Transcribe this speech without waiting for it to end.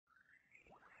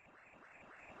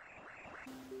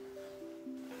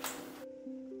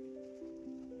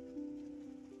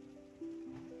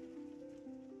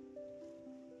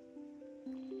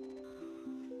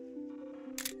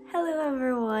Hello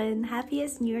everyone!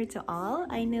 Happiest New Year to all!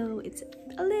 I know it's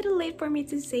a little late for me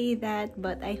to say that,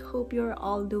 but I hope you're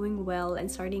all doing well and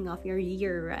starting off your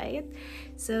year, right?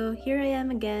 So here I am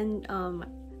again,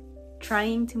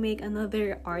 trying to make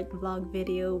another art vlog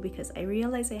video because I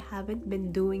realized I haven't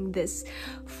been doing this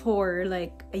for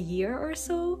like a year or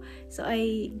so. So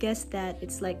I guess that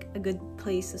it's like a good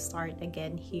place to start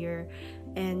again here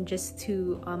and just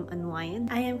to unwind.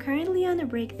 I am currently on a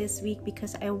break this week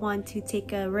because I want to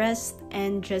take a rest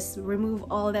and just remove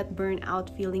all that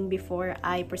burnout feeling before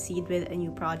I proceed with a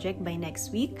new project by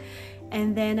next week.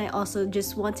 And then I also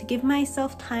just want to give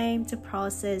myself time to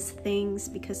process things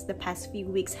because the past few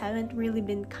weeks haven't really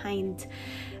been kind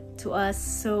to us.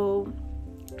 So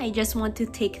I just want to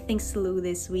take things slow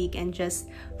this week and just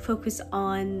focus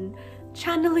on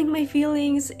channeling my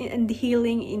feelings and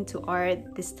healing into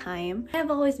art this time. I've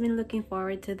always been looking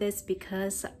forward to this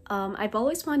because I've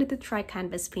always wanted to try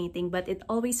canvas painting, but it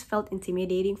always felt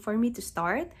intimidating for me to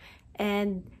start.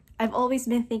 And I've always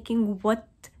been thinking, what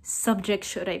subject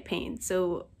should I paint?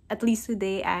 So at least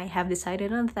today I have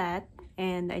decided on that,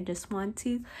 and I just want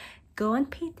to go on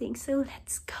painting. So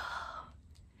let's go.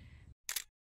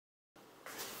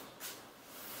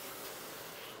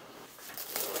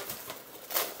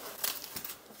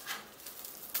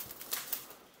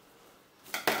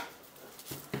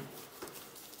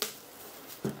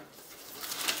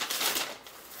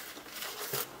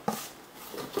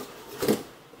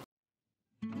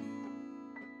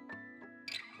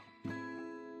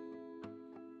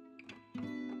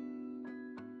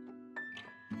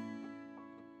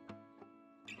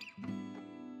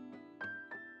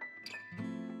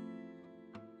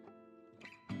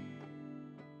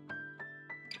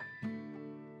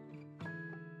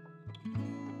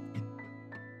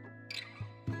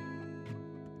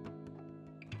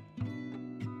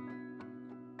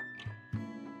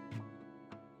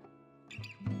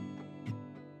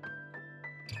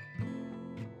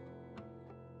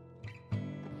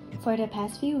 For the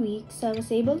past few weeks, I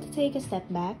was able to take a step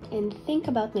back and think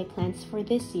about my plans for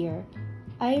this year.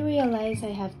 I realized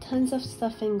I have tons of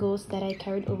stuff and goals that I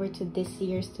carried over to this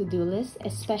year's to-do list,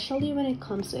 especially when it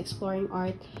comes to exploring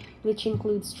art, which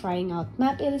includes trying out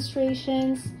map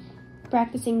illustrations,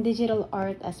 practicing digital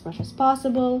art as much as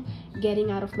possible,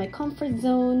 getting out of my comfort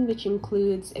zone, which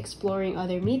includes exploring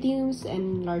other mediums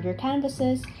and larger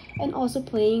canvases, and also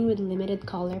playing with limited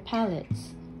color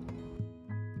palettes.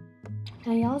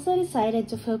 I also decided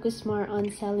to focus more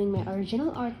on selling my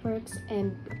original artworks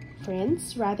and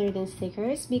prints rather than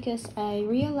stickers because I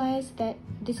realized that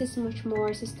this is much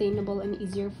more sustainable and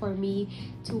easier for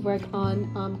me to work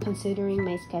on considering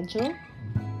my schedule.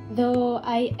 Though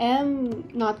I am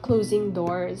not closing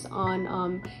doors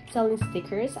on selling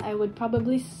stickers, I would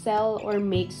probably sell or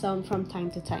make some from time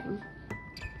to time.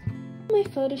 My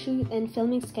photo shoot and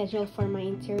filming schedule for my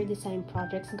interior design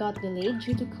projects got delayed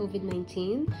due to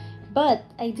COVID-19, but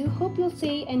I do hope you'll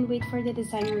stay and wait for the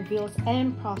design reveals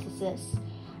and processes.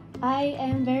 I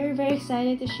am very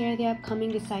excited to share the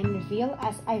upcoming design reveal,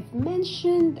 as I've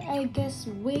mentioned, I guess,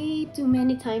 way too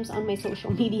many times on my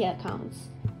social media accounts.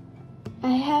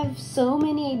 I have so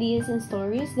many ideas and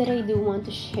stories that I do want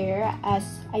to share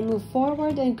as I move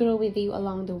forward and grow with you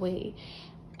along the way.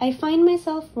 I find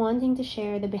myself wanting to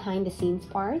share the behind-the-scenes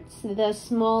parts, the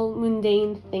small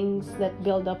mundane things that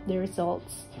build up the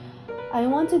results. I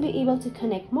want to be able to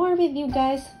connect more with you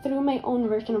guys through my own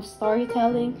version of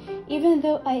storytelling, even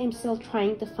though I am still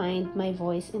trying to find my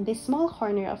voice in this small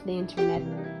corner of the internet.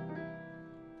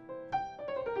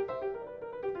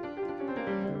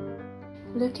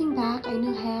 Looking back, I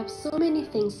know I have so many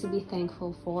things to be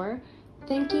thankful for.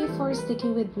 Thank you for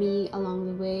sticking with me along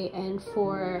the way and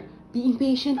for being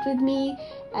patient with me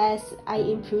as I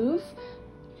improve.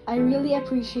 I really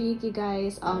appreciate you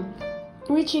guys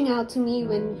reaching out to me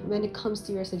when it comes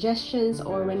to your suggestions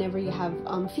or whenever you have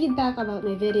feedback about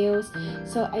my videos.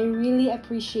 So I really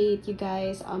appreciate you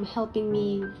guys helping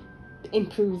me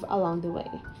improve along the way.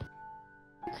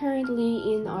 We're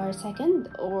currently in our second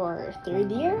or third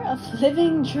year of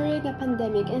living during a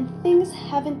pandemic, and things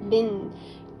haven't been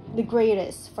the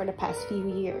greatest for the past few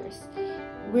years.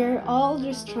 We're all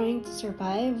just trying to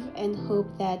survive and hope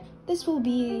that this will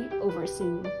be over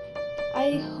soon.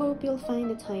 I hope you'll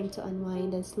find the time to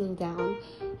unwind and slow down,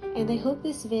 and I hope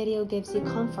this video gives you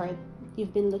comfort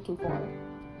you've been looking for.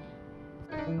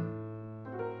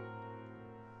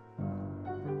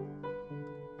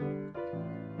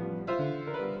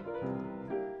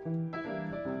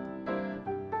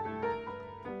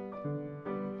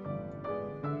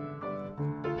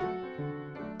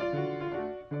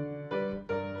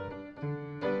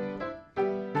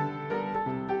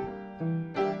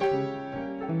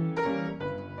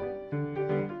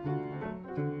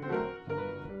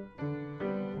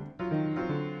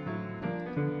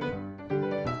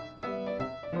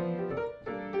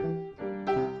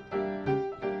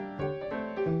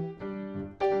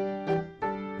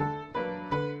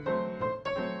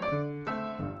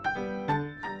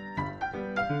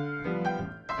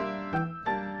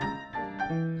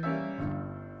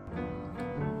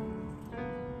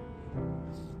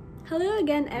 Hello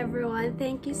again everyone,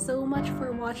 thank you so much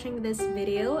for watching this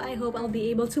video. I hope I'll be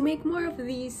able to make more of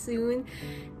these soon.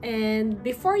 And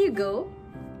before you go,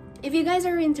 if you guys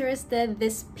are interested,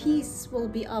 this piece will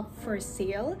be up for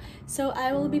sale. So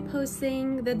I will be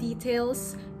posting the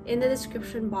details in the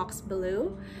description box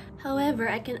below. However,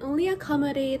 I can only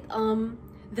accommodate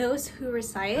those who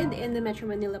reside in the Metro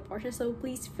Manila portion, so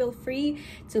please feel free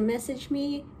to message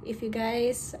me if you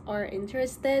guys are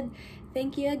interested.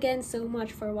 Thank you again so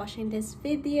much for watching this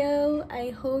video. I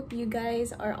hope you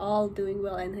guys are all doing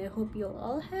well, and I hope you'll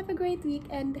all have a great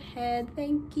weekend ahead.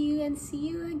 Thank you and see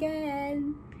you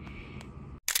again.